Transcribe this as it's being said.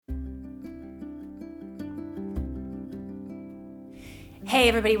Hey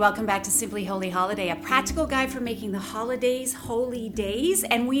everybody, welcome back to Simply Holy Holiday, a practical guide for making the holidays holy days.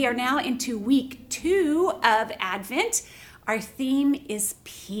 And we are now into week 2 of Advent. Our theme is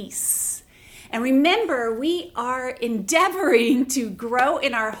peace. And remember, we are endeavoring to grow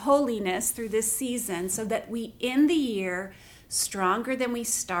in our holiness through this season so that we end the year stronger than we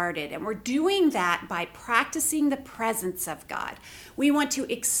started. And we're doing that by practicing the presence of God. We want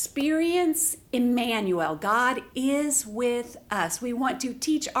to experience Emmanuel. God is with us. We want to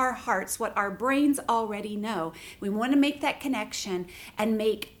teach our hearts what our brains already know. We want to make that connection and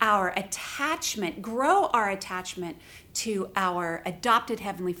make our attachment, grow our attachment to our adopted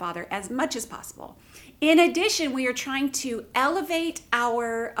Heavenly Father as much as possible. In addition, we are trying to elevate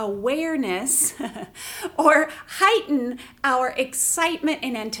our awareness or heighten our excitement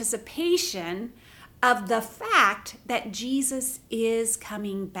and anticipation of the fact that Jesus is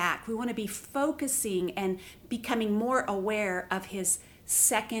coming back. We want to be focusing and becoming more aware of his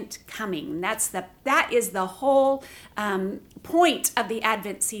second coming. That is the whole point of the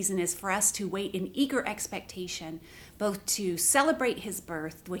Advent season, is for us to wait in eager expectation, both to celebrate his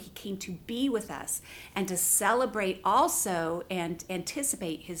birth, when he came to be with us, and to celebrate also and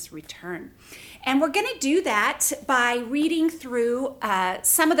anticipate his return. And we're going to do that by reading through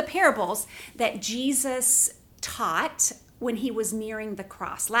some of the parables that Jesus taught when he was nearing the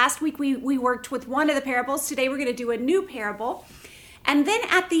cross. Last week we worked with one of the parables. Today we're going to do a new parable. And then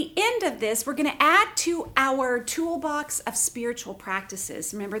at the end of this, we're going to add to our toolbox of spiritual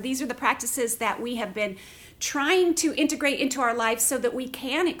practices. Remember, these are the practices that we have been trying to integrate into our lives so that we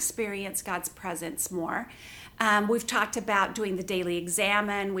can experience God's presence more. We've talked about doing the daily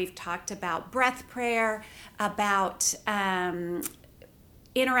examine. We've talked about breath prayer, about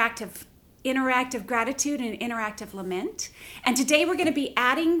interactive gratitude and interactive lament. And today we're going to be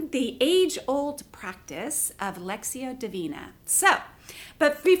adding the age-old practice of Lectio Divina.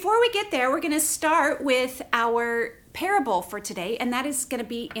 But before we get there, we're going to start with our parable for today, and that is going to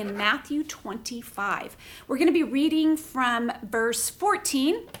be in Matthew 25. We're going to be reading from verse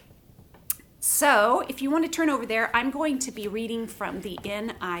 14. So if you want to turn over there, I'm going to be reading from the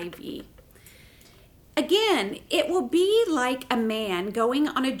NIV. Again, it will be like a man going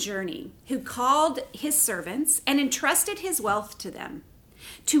on a journey who called his servants and entrusted his wealth to them.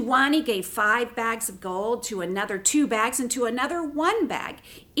 To one he gave 5 bags of gold, to another 2 bags, and to another 1 bag,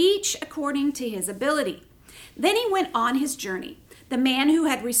 each according to his ability. Then he went on his journey. The man who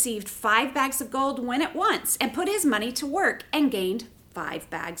had received 5 bags of gold went at once and put his money to work and gained 5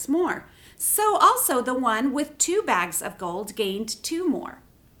 bags more. So also the one with 2 bags of gold gained 2 more.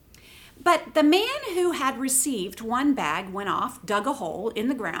 But the man who had received 1 bag went off, dug a hole in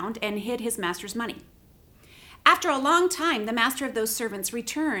the ground, and hid his master's money. After a long time, the master of those servants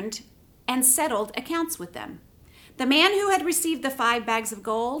returned and settled accounts with them. The man who had received the 5 bags of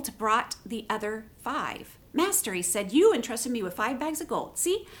gold brought the other 5. Master, he said, you entrusted me with 5 bags of gold.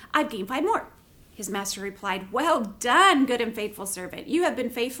 See, I've gained 5 more. His master replied, well done, good and faithful servant. You have been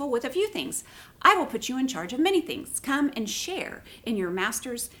faithful with a few things. I will put you in charge of many things. Come and share in your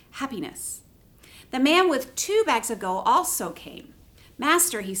master's happiness. The man with 2 bags of gold also came.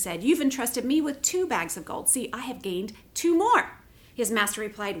 Master, he said, you've entrusted me with 2 bags of gold. See, I have gained 2 more. His master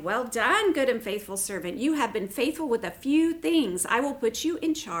replied, well done, good and faithful servant. You have been faithful with a few things. I will put you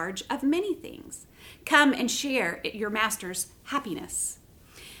in charge of many things. Come and share your master's happiness.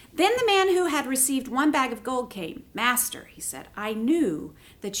 Then the man who had received 1 bag of gold came. Master, he said, I knew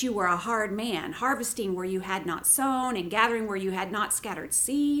that you were a hard man, harvesting where you had not sown and gathering where you had not scattered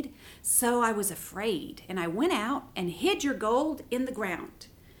seed. So I was afraid, and I went out and hid your gold in the ground.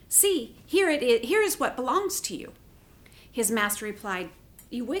 See, here it is. Here is what belongs to you. His master replied,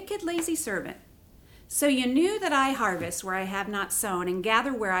 you wicked, lazy servant. So you knew that I harvest where I have not sown and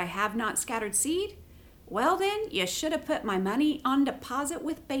gather where I have not scattered seed? Well then, you should have put my money on deposit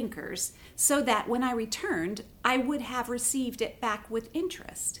with bankers so that when I returned, I would have received it back with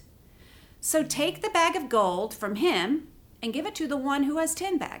interest. So take the bag of gold from him and give it to the one who has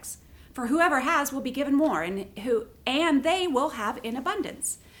 10 bags. For whoever has will be given more, and they will have in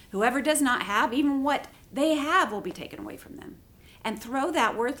abundance. Whoever does not have, even what they have will be taken away from them. And throw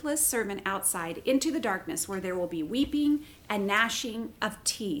that worthless servant outside into the darkness where there will be weeping and gnashing of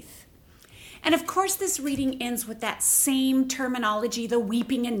teeth. And of course, this reading ends with that same terminology, the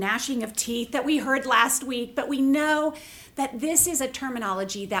weeping and gnashing of teeth that we heard last week. But we know that this is a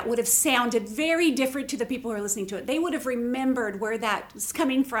terminology that would have sounded very different to the people who are listening to it. They would have remembered where that was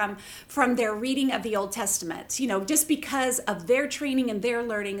coming from their reading of the Old Testament. Just because of their training and their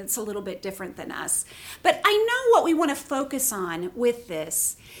learning, it's a little bit different than us. But I know what we want to focus on with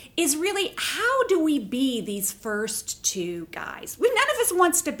this is really, how do we be these first two guys? None of us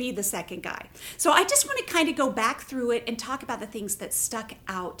wants to be the second guy. So I just want to kind of go back through it and talk about the things that stuck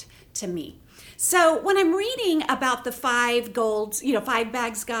out to me. So when I'm reading about the 5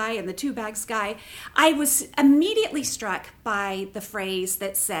 bags guy and the 2 bags guy, I was immediately struck by the phrase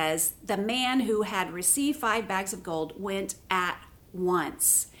that says, the man who had received 5 bags of gold went at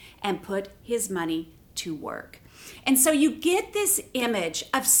once and put his money to work. And so you get this image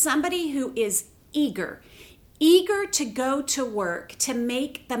of somebody who is eager to go to work to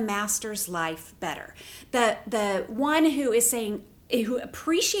make the master's life better. The one who is saying, who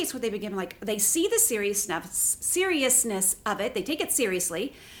appreciates what they've been given, like they see the seriousness of it, they take it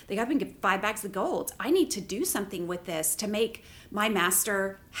seriously. They got to give 5 bags of gold. I need to do something with this to make my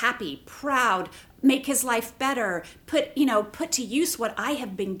master happy, proud, make his life better, put to use what I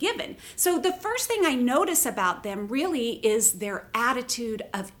have been given. So the first thing I notice about them really is their attitude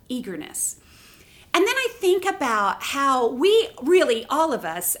of eagerness. And then I think about how we really, all of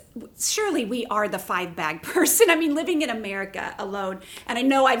us, surely we are the 5-bag person. I mean, living in America alone. And I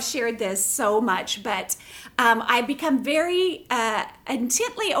know I've shared this so much, but I've become very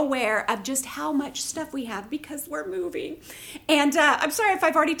intently aware of just how much stuff we have because we're moving. And I'm sorry if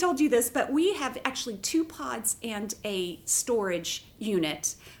I've already told you this, but we have actually 2 pods and a storage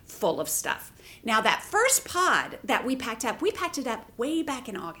unit full of stuff. Now, that first pod that we packed it up way back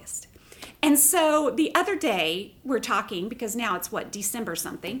in August. And so the other day we're talking, because now it's December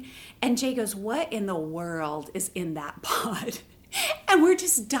something, and Jay goes, what in the world is in that pod? And we're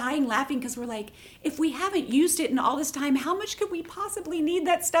just dying laughing because we're like, if we haven't used it in all this time, how much could we possibly need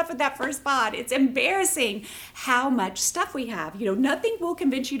that stuff in that first pod? It's embarrassing how much stuff we have. Nothing will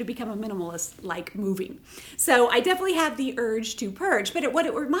convince you to become a minimalist like moving. So I definitely have the urge to purge, but what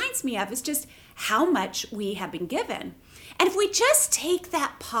it reminds me of is just how much we have been given. And if we just take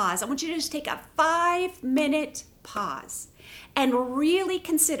that pause, I want you to just take a 5-minute pause and really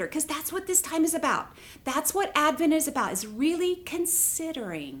consider, because that's what this time is about. That's what Advent is about, is really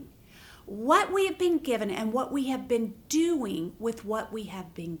considering what we have been given and what we have been doing with what we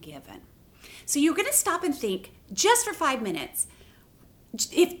have been given. So you're going to stop and think just for 5 minutes,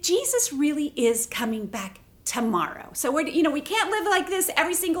 if Jesus really is coming back tomorrow. So we can't live like this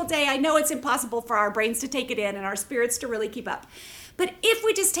every single day. I know it's impossible for our brains to take it in and our spirits to really keep up. But if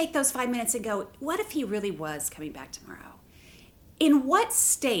we just take those 5 minutes and go, what if he really was coming back tomorrow? In what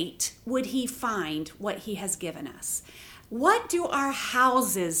state would he find what he has given us? What do our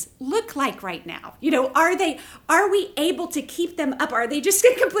houses look like right now? Are we able to keep them up? Are they just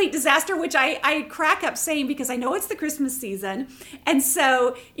a complete disaster? Which I crack up saying, because I know it's the Christmas season. And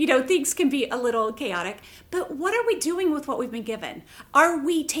so, things can be a little chaotic. But what are we doing with what we've been given? Are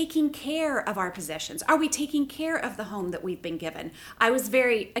we taking care of our possessions? Are we taking care of the home that we've been given? I was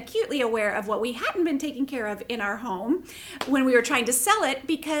very acutely aware of what we hadn't been taking care of in our home when we were trying to sell it,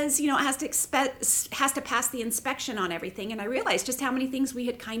 because, it has to pass the inspection on everything. And I realized just how many things we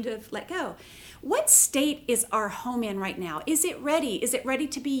had kind of let go. What state is our home in right now? Is it ready? Is it ready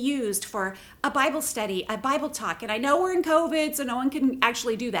to be used for a Bible study, a Bible talk? And I know we're in COVID, so no one can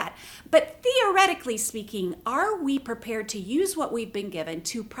actually do that. But theoretically speaking, are we prepared to use what we've been given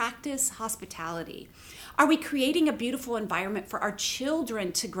to practice hospitality? Are we creating a beautiful environment for our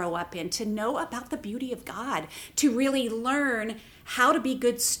children to grow up in, to know about the beauty of God, to really learn how to be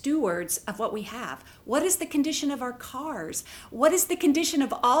good stewards of what we have? What is the condition of our cars? What is the condition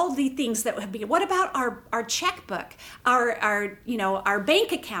of all the things that have been? What about our checkbook, our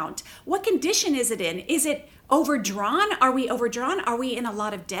bank account? What condition is it in? Is it overdrawn? Are we overdrawn? Are we in a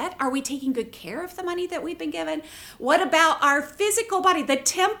lot of debt? Are we taking good care of the money that we've been given? What about our physical body, the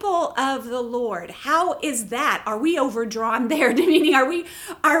temple of the Lord? How is that? Are we overdrawn there? Meaning, are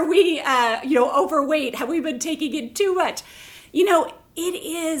we overweight? Have we been taking in too much?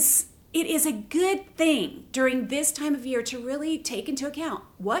 It is a good thing during this time of year to really take into account,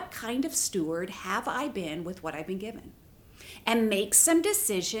 what kind of steward have I been with what I've been given? And make some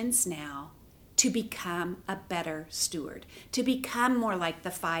decisions now to become a better steward, to become more like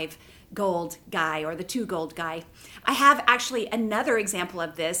the 5 gold guy or the 2 gold guy. I have actually another example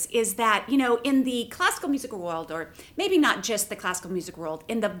of this, is that, in the classical music world, or maybe not just the classical music world,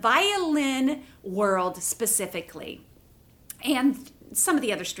 in the violin world specifically, and some of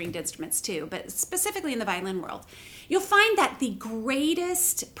the other stringed instruments too, but specifically in the violin world, you'll find that the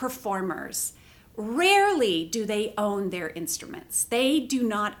greatest performers Rarely do they own their instruments. They do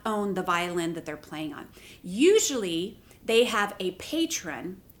not own the violin that they're playing on. Usually, they have a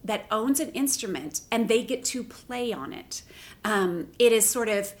patron that owns an instrument and they get to play on it. It is sort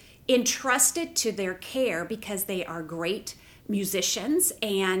of entrusted to their care because they are great musicians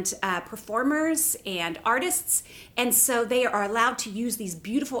and performers and artists, and so they are allowed to use these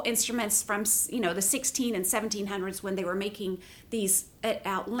beautiful instruments from the 16 and 1700s when they were making these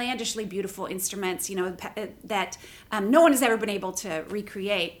outlandishly beautiful instruments that no one has ever been able to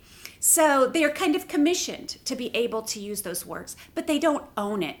recreate. So they're kind of commissioned to be able to use those works, but they don't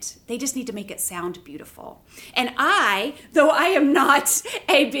own it. They just need to make it sound beautiful. And though I am not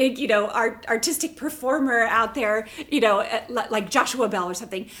a big, artistic performer out there, like Joshua Bell or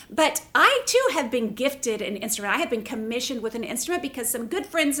something, but I too have been gifted an instrument. I have been commissioned with an instrument because some good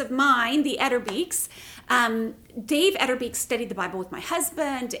friends of mine, the Etterbeeks, Dave Etterbeek studied the Bible with my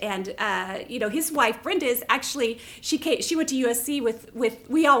husband, and his wife Brenda is actually she went to USC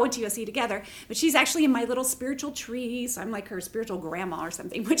we all went to USC together, but she's actually in my little spiritual tree, so I'm like her spiritual grandma or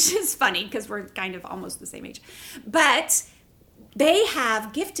something, which is funny because we're kind of almost the same age. But they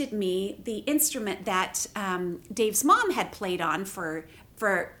have gifted me the instrument that Dave's mom had played on for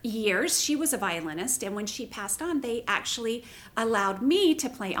years. She was a violinist, and when she passed on, they actually allowed me to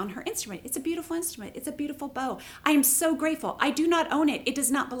play on her instrument. It's a beautiful instrument. It's a beautiful bow. I am so grateful. I do not own it. It does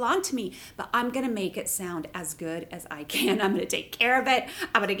not belong to me, but I'm going to make it sound as good as I can. I'm going to take care of it.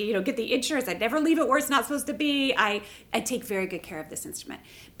 I'm going to get the insurance. I never leave it where it's not supposed to be. I take very good care of this instrument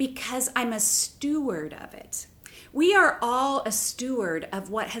because I'm a steward of it. We are all a steward of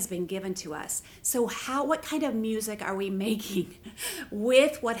what has been given to us. So what kind of music are we making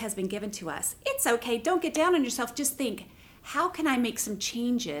with what has been given to us? It's okay. Don't get down on yourself. Just think, how can I make some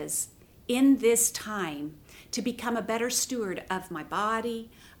changes in this time to become a better steward of my body,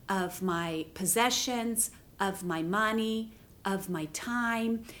 of my possessions, of my money, of my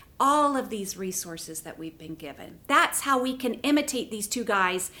time, all of these resources that we've been given. That's how we can imitate these two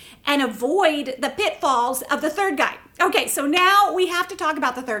guys and avoid the pitfalls of the third guy. Okay, so now we have to talk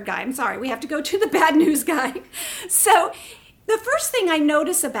about the third guy. I'm sorry, we have to go to the bad news guy. So the first thing I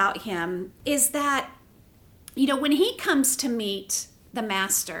notice about him is that, when he comes to meet the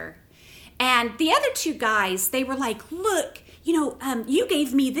master, and the other two guys, they were like, look, you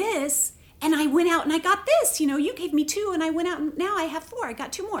gave me this, and I went out and I got this. You gave me 2 and I went out and now I have 4. I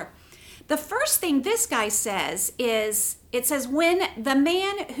got 2 more. The first thing this guy says is, it says, when the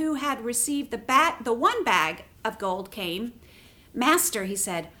man who had received the 1 bag of gold came, Master, he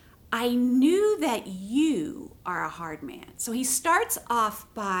said, I knew that you are a hard man. So he starts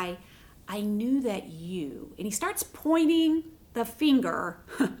off by, I knew that you. And he starts pointing the finger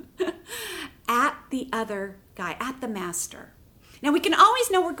at the other guy, at the master. Now, we can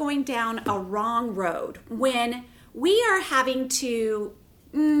always know we're going down a wrong road when we are having to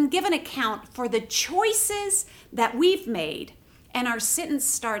give an account for the choices that we've made. And our sentence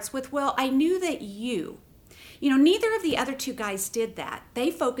starts with, well, I knew that you. Neither of the other 2 guys did that. They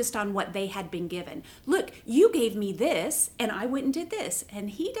focused on what they had been given. Look, you gave me this, and I went and did this. And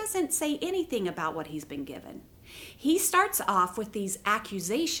he doesn't say anything about what he's been given. He starts off with these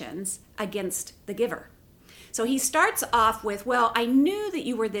accusations against the giver. So he starts off with, well, I knew that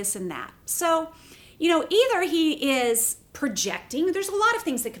you were this and that. So, either he is projecting. There's a lot of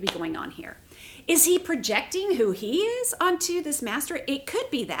things that could be going on here. Is he projecting who he is onto this master? It could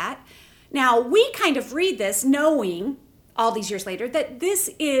be that. Now, we kind of read this knowing all these years later that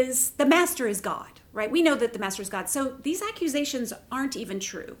the master is God, right? We know that the master is God. So these accusations aren't even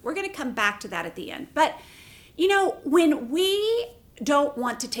true. We're going to come back to that at the end. But, when we don't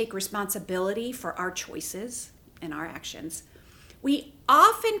want to take responsibility for our choices and our actions, we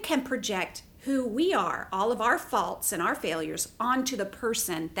often can project who we are, all of our faults and our failures, onto the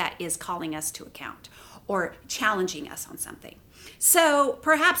person that is calling us to account or challenging us on something. So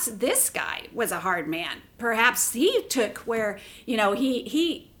perhaps this guy was a hard man. Perhaps he took where,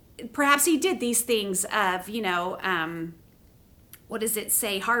 perhaps he did these things of, what does it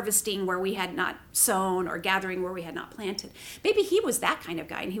say, harvesting where we had not sown or gathering where we had not planted. Maybe he was that kind of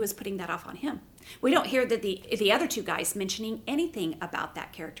guy and he was putting that off on him. We don't hear that the other 2 guys mentioning anything about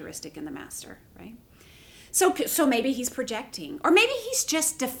that characteristic in the master, right? So maybe he's projecting, or maybe he's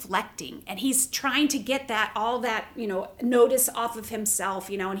just deflecting and he's trying to get all that notice off of himself,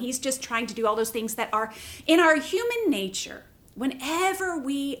 and he's just trying to do all those things that are in our human nature. Whenever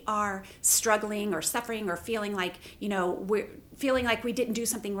we are struggling or suffering or feeling like, we're feeling like we didn't do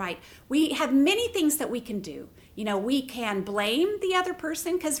something right, we have many things that we can do. We can blame the other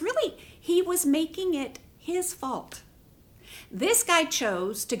person because really he was making it his fault. This guy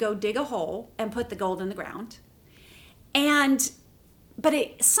chose to go dig a hole and put the gold in the ground. But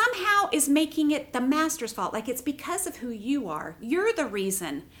it somehow is making it the master's fault. Like it's because of who you are. You're the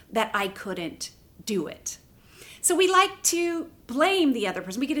reason that I couldn't do it. So we like to blame the other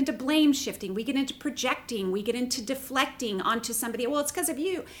person. We get into blame shifting. We get into projecting. We get into deflecting onto somebody. Well, it's because of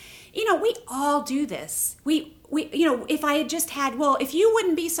you. We all do this. If I had just had, well, if you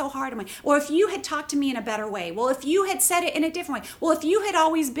wouldn't be so hard on me, or if you had talked to me in a better way, well, if you had said it in a different way, well, if you had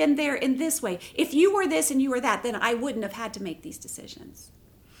always been there in this way, if you were this and you were that, then I wouldn't have had to make these decisions.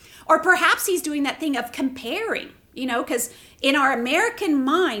 Or perhaps he's doing that thing of comparing, because in our American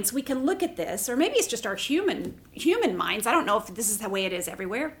minds, we can look at this, or maybe it's just our human minds. I don't know if this is the way it is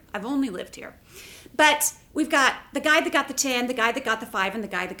everywhere. I've only lived here. But we've got the guy that got the 10, the guy that got the 5, and the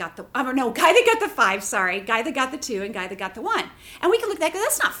guy that got the, guy that got the 5, sorry, guy that got the 2, and guy that got the 1. And we can look at that,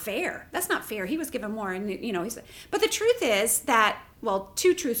 that's not fair. That's not fair. He was given more, and but the truth is that, well,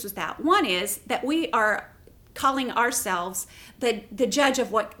 two truths was that. One is that we are calling ourselves the judge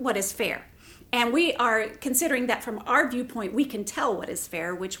of what is fair. And we are considering that from our viewpoint, we can tell what is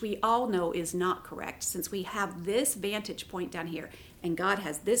fair, which we all know is not correct, since we have this vantage point down here, and God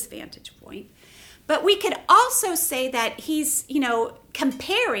has this vantage point. But we could also say that he's,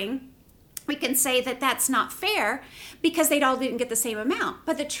 comparing. We can say that that's not fair because they all didn't get the same amount.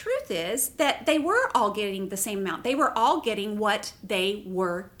 But the truth is that they were all getting the same amount. They were all getting what they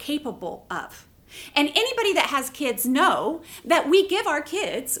were capable of. And anybody that has kids know that we give our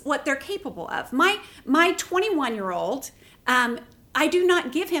kids what they're capable of. My 21-year-old, I do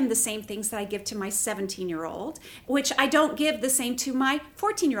not give him the same things that I give to my 17-year-old, which I don't give the same to my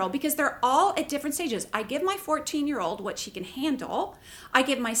 14-year-old, because they're all at different stages. I give my 14-year-old what she can handle. I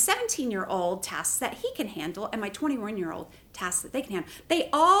give my 17-year-old tasks that he can handle, and my 21-year-old tasks that they can handle. They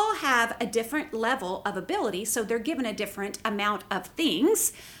all have a different level of ability, so they're given a different amount of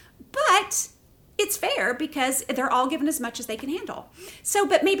things, but it's fair because they're all given as much as they can handle. So,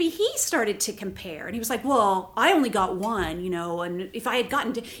 but maybe he started to compare, and he was like, well, I only got 1, and if I had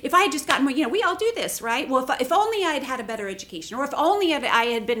just gotten more, we all do this, right? Well, if only I had had a better education, or if only I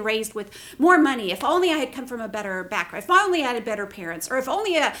had been raised with more money, if only I had come from a better background, if only I had better parents, or if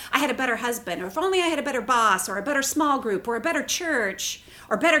only I had a better husband, or if only I had a better boss, or a better small group, or a better church,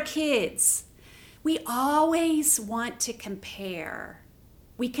 or better kids. We always want to compare.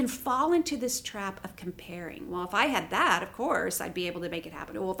 We can fall into this trap of comparing. Well, if I had that, of course, I'd be able to make it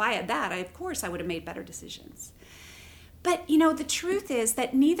happen. Well, if I had that, of course, I would have made better decisions. But, the truth is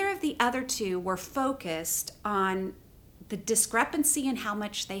that neither of the other two were focused on the discrepancy in how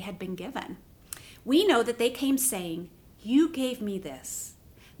much they had been given. We know that they came saying, you gave me this.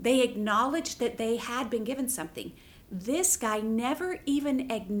 They acknowledged that they had been given something. This guy never even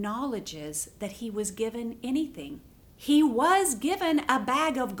acknowledges that he was given anything. He was given a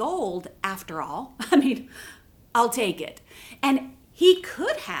bag of gold, after all. I'll take it. And he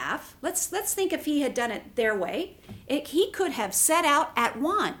could have, let's think if he had done it their way, he could have set out at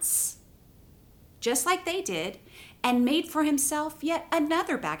once, just like they did, and made for himself yet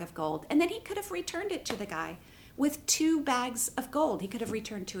another bag of gold. And then he could have returned it to the guy with 2 bags of gold. He could have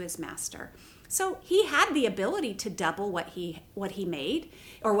returned to his master. So he had the ability to double what he made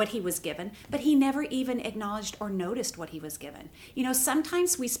or what he was given, but he never even acknowledged or noticed what he was given.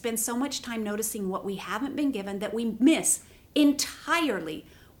 Sometimes we spend so much time noticing what we haven't been given that we miss entirely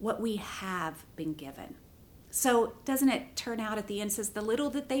what we have been given. So doesn't it turn out at the end, says the little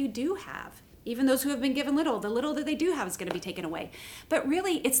that they do have, even those who have been given little, the little that they do have is going to be taken away. But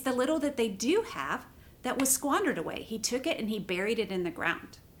really, it's the little that they do have that was squandered away. He took it and he buried it in the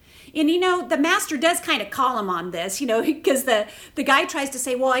ground. And, the master does kind of call him on this, because the guy tries to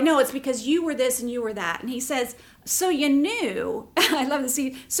say, well, I know it's because you were this and you were that. And he says, so you knew, I love this,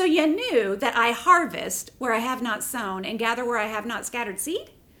 so you knew that I harvest where I have not sown and gather where I have not scattered seed?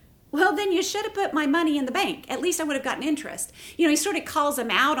 Well, then you should have put my money in the bank. At least I would have gotten interest. He sort of calls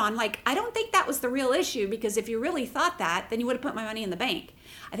him out on, I don't think that was the real issue, because if you really thought that, then you would have put my money in the bank.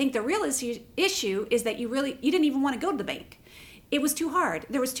 I think the real issue is that you didn't even want to go to the bank. It was too hard.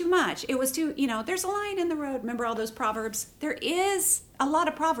 There was too much. It was too, there's a line in the road. Remember all those proverbs? There is a lot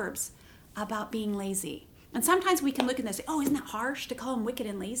of proverbs about being lazy. And sometimes we can look at this and say, oh, isn't that harsh to call him wicked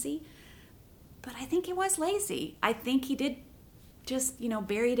and lazy? But I think he was lazy. I think he did just,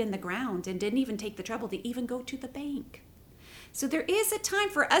 bury it in the ground and didn't even take the trouble to even go to the bank. So there is a time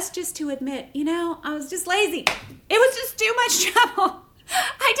for us just to admit, I was just lazy. It was just too much trouble.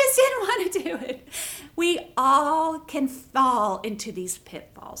 I just didn't want to do it. We all can fall into these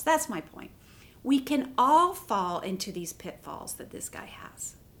pitfalls. That's my point. We can all fall into these pitfalls that this guy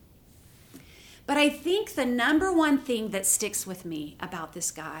has. But I think the number one thing that sticks with me about this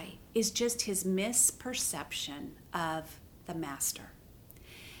guy is just his misperception of the master.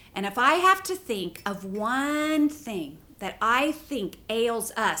 And if I have to think of one thing that I think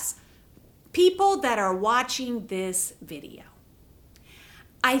ails us, people that are watching this video,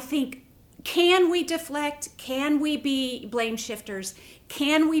 I think, can we deflect? Can we be blame shifters?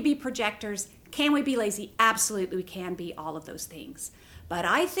 Can we be projectors? Can we be lazy? Absolutely, we can be all of those things. But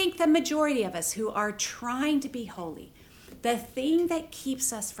I think the majority of us who are trying to be holy, the thing that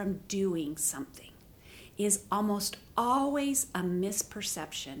keeps us from doing something is almost always a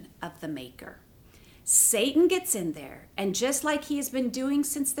misperception of the maker. Satan gets in there, and just like he has been doing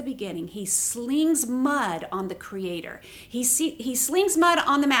since the beginning, he slings mud on the creator. He slings mud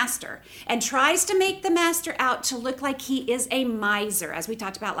on the master and tries to make the master out to look like he is a miser, as we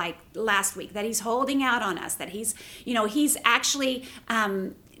talked about like last week, that he's holding out on us, that he's actually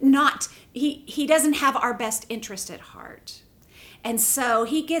he doesn't have our best interest at heart. And so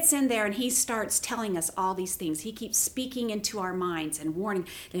he gets in there and he starts telling us all these things. He keeps speaking into our minds and warning,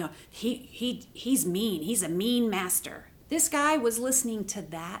 he's mean. He's a mean master. This guy was listening to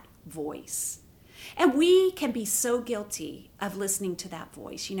that voice. And we can be so guilty of listening to that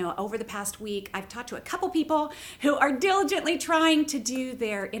voice. Over the past week, I've talked to a couple people who are diligently trying to do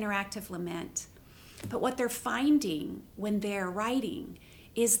their interactive lament. But what they're finding when they're writing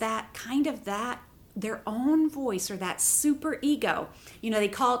is that their own voice, or that super ego, they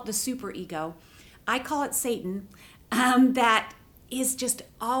call it the super ego. I call it Satan, that is just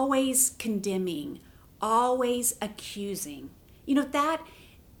always condemning, always accusing. That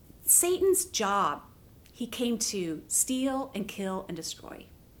Satan's job, he came to steal and kill and destroy.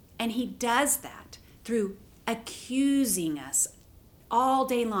 And he does that through accusing us all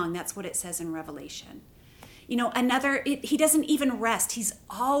day long. That's what it says in Revelation. He doesn't even rest. He's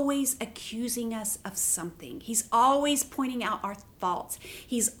always accusing us of something. He's always pointing out our faults.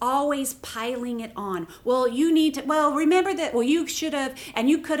 He's always piling it on. Remember that, you should have, and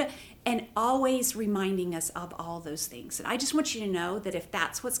you could have, and always reminding us of all those things. And I just want you to know that if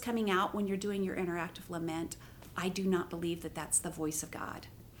that's what's coming out when you're doing your interactive lament, I do not believe that that's the voice of God.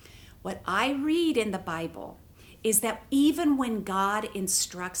 What I read in the Bible is that even when God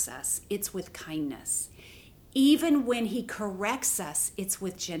instructs us, it's with kindness. Even when he corrects us, it's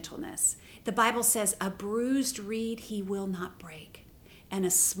with gentleness. The Bible says, a bruised reed he will not break, and a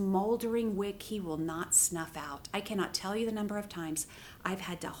smoldering wick he will not snuff out. I cannot tell you the number of times I've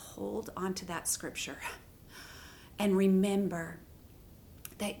had to hold onto that scripture and remember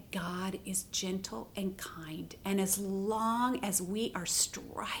that God is gentle and kind. And as long as we are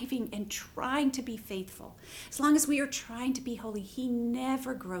striving and trying to be faithful, as long as we are trying to be holy, he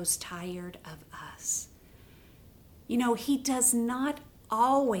never grows tired of us. He does not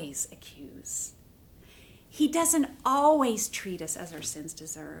always accuse. He doesn't always treat us as our sins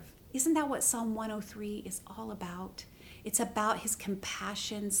deserve. Isn't that what Psalm 103 is all about? It's about his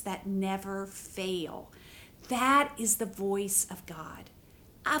compassions that never fail. That is the voice of God.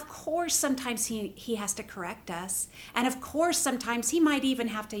 Of course, sometimes he has to correct us. And of course, sometimes he might even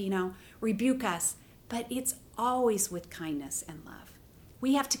have to, rebuke us. But it's always with kindness and love.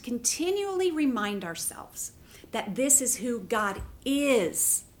 We have to continually remind ourselves that this is who God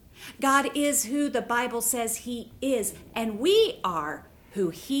is. God is who the Bible says he is, and we are who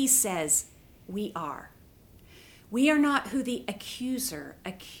he says we are. We are not who the accuser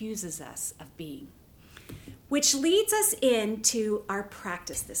accuses us of being. Which leads us into our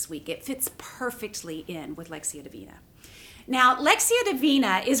practice this week. It fits perfectly in with Lectio Divina. Now, Lectio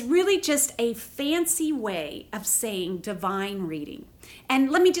Divina is really just a fancy way of saying divine reading. And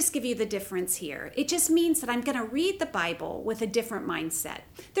let me just give you the difference here. It just means that I'm going to read the Bible with a different mindset.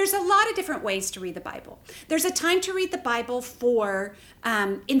 There's a lot of different ways to read the Bible. There's a time to read the Bible for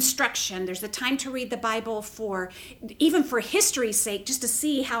instruction. There's a time to read the Bible even for history's sake, just to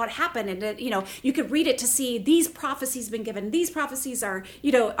see how it happened. And, you could read it to see these prophecies been given. These prophecies are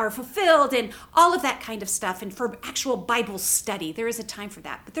fulfilled and all of that kind of stuff. And for actual Bible study, there is a time for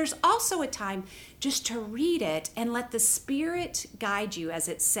that. But there's also a time just to read it and let the Spirit guide you, as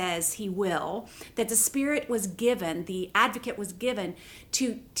it says he will, that the Spirit was given, the advocate was given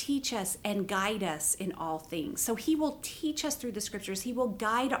to teach us and guide us in all things. So he will teach us through the scriptures. He will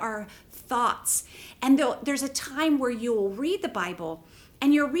guide our thoughts. And there's a time where you will read the Bible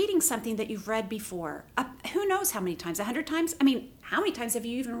and you're reading something that you've read before. Who knows how many times? 100 times? How many times have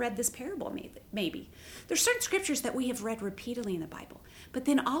you even read this parable? Maybe. There's certain scriptures that we have read repeatedly in the Bible. But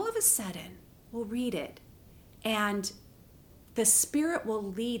then all of a sudden, we'll read it, and the Spirit will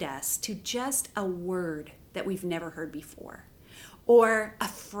lead us to just a word that we've never heard before. or a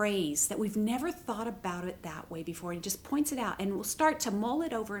phrase that we've never thought about it that way before. He just points it out, and we'll start to mull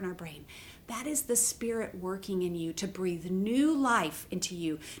it over in our brain. That is the Spirit working in you to breathe new life into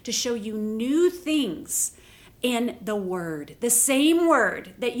you, to show you new things in the Word, the same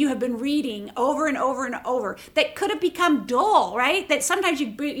Word that you have been reading over and over and over, that could have become dull, right? That sometimes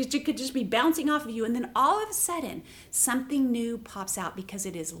you could just be bouncing off of you, and then all of a sudden, something new pops out because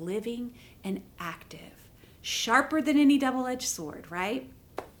it is living and active, sharper than any double-edged sword, right?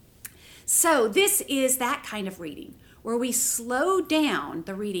 So this is that kind of reading, where we slow down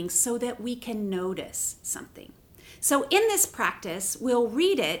the reading so that we can notice something. So in this practice, we'll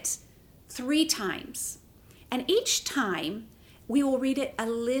read it 3 times. And each time, we will read it a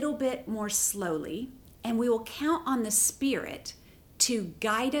little bit more slowly, and we will count on the Spirit to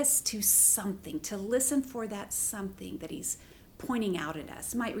guide us to something, to listen for that something that He's pointing out at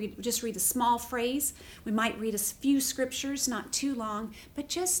us. Just read a small phrase. We might read a few scriptures, not too long, but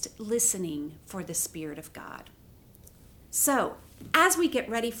just listening for the Spirit of God. So, as we get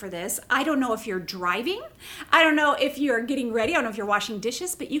ready for this, I don't know if you're driving, I don't know if you're getting ready, I don't know if you're washing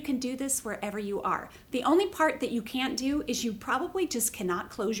dishes, but you can do this wherever you are. The only part that you can't do is you probably just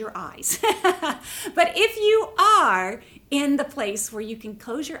cannot close your eyes. But if you are in the place where you can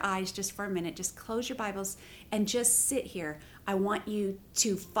close your eyes just for a minute, just close your Bibles and just sit here, I want you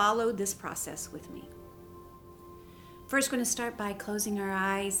to follow this process with me. First, we're going to start by closing our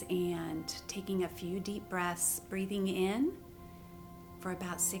eyes and taking a few deep breaths, breathing in for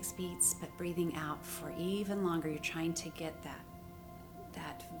about 6 beats, but breathing out for even longer. You're trying to get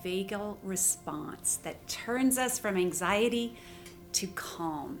that vagal response that turns us from anxiety to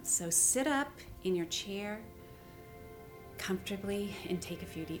calm. So sit up in your chair comfortably and take a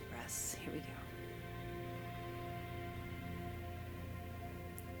few deep breaths. Here we go.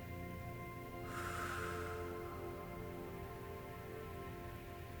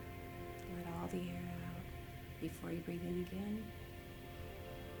 Let all the air out before you breathe in again.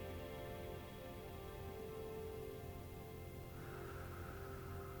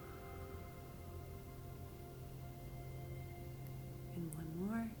 One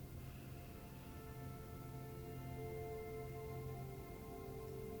more.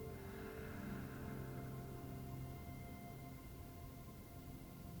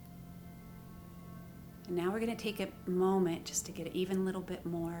 And now we're going to take a moment just to get even a little bit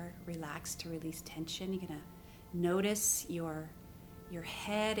more relaxed, to release tension. You're going to notice your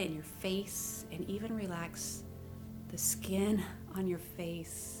head and your face, and even relax the skin on your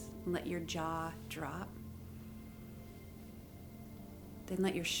face, and let your jaw drop. Then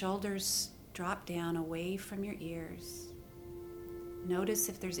let your shoulders drop down away from your ears. Notice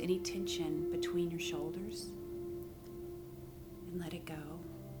if there's any tension between your shoulders, and let it go.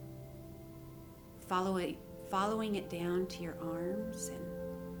 Following it down to your arms, and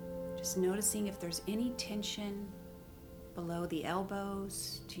just noticing if there's any tension below the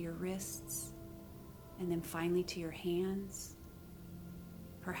elbows, to your wrists, and then finally to your hands.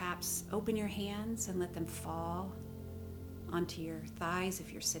 Perhaps open your hands and let them fall onto your thighs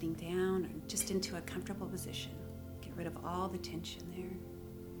if you're sitting down, or just into a comfortable position. Get rid of all the tension there.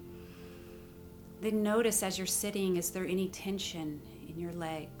 Then notice as you're sitting, is there any tension in your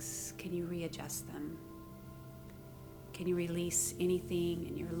legs? Can you readjust them? Can you release anything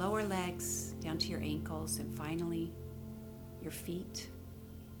in your lower legs down to your ankles, and finally your feet?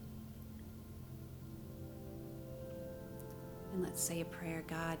 And let's say a prayer.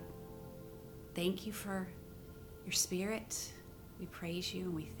 God, thank you for your Spirit. We praise you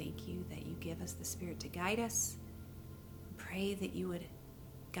and we thank you that you give us the Spirit to guide us. Pray that you would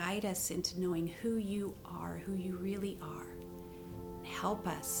guide us into knowing who you are, who you really are. And help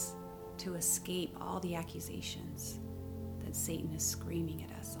us to escape all the accusations that Satan is screaming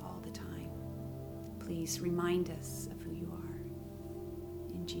at us all the time. Please remind us of who you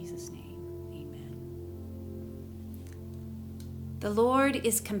are. In Jesus' name, amen. The Lord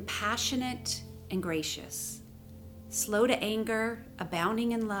is compassionate and gracious, slow to anger,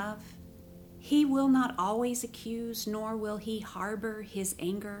 abounding in love. He will not always accuse, nor will he harbor his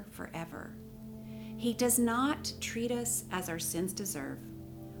anger forever. He does not treat us as our sins deserve,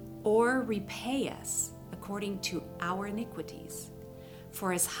 or repay us according to our iniquities.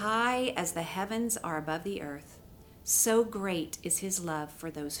 For as high as the heavens are above the earth, so great is his love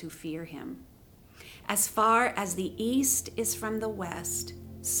for those who fear him. As far as the east is from the west,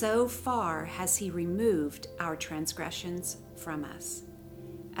 so far has he removed our transgressions from us.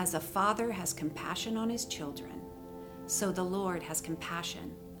 As a father has compassion on his children, so the Lord has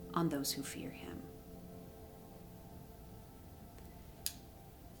compassion on those who fear him.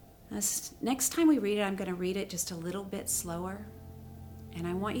 Next time we read it, I'm going to read it just a little bit slower. And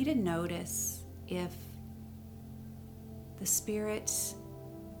I want you to notice if the Spirit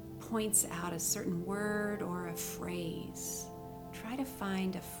points out a certain word or a phrase. Try to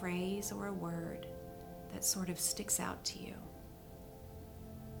find a phrase or a word that sort of sticks out to you.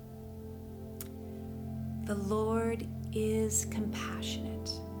 The Lord is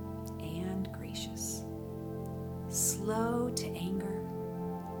compassionate and gracious, slow to anger,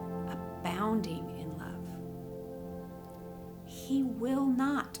 abounding in love. He will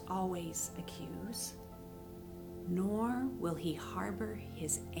not always accuse, nor will he harbor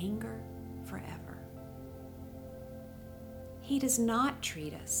his anger forever. He does not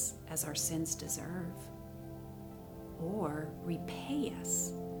treat us as our sins deserve, or repay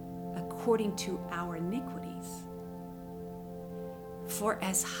us according to our iniquities. For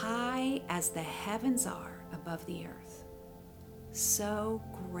as high as the heavens are above the earth, so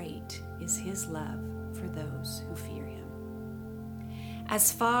great is his love for those who fear him.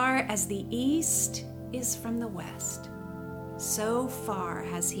 As far as the east is from the west, so far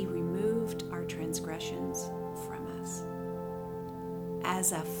has he removed our transgressions from us.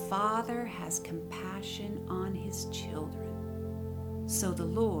 As a father has compassion on his children, so the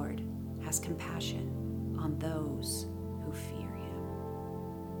Lord has compassion on those who fear him.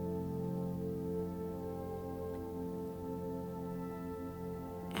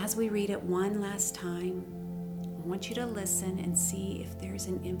 As we read it one last time, I want you to listen and see if there's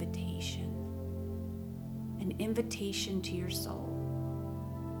an invitation to your soul.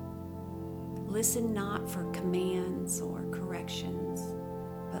 Listen not for commands or corrections,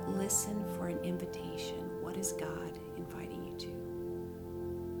 but listen for an invitation. What is God inviting you to?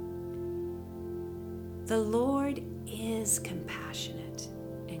 The Lord is compassionate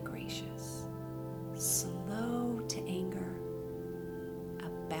and gracious, slow to anger,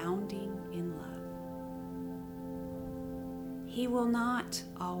 abounding in love. He will not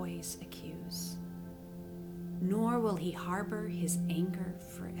always accuse, nor will he harbor his anger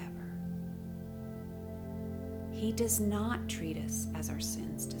forever. He does not treat us as our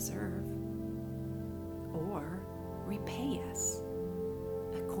sins deserve, or repay us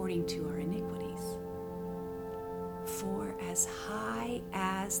according to our iniquities. For as high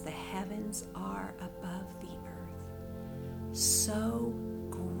as the heavens are above the earth, so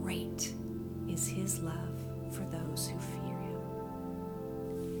great is his love for those who fear him.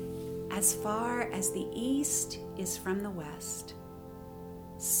 As far as the east is from the west,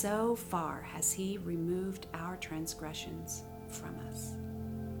 so far has he removed our transgressions from us.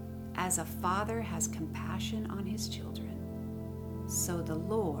 As a father has compassion on his children, so the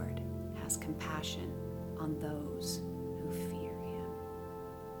Lord has compassion on those who fear him.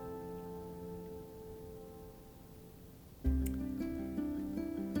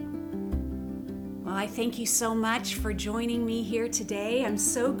 Well, I thank you so much for joining me here today. I'm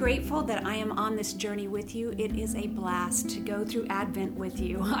so grateful that I am on this journey with you. It is a blast to go through Advent with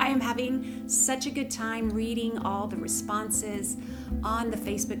you. I am having such a good time reading all the responses on the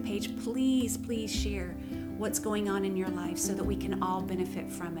Facebook page. Please, please share what's going on in your life so that we can all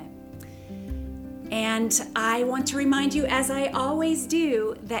benefit from it. And I want to remind you, as I always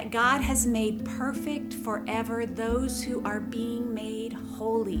do, that God has made perfect forever those who are being made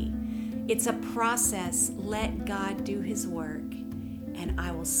holy. It's a process. Let God do his work, and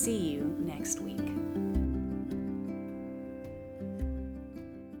I will see you next week.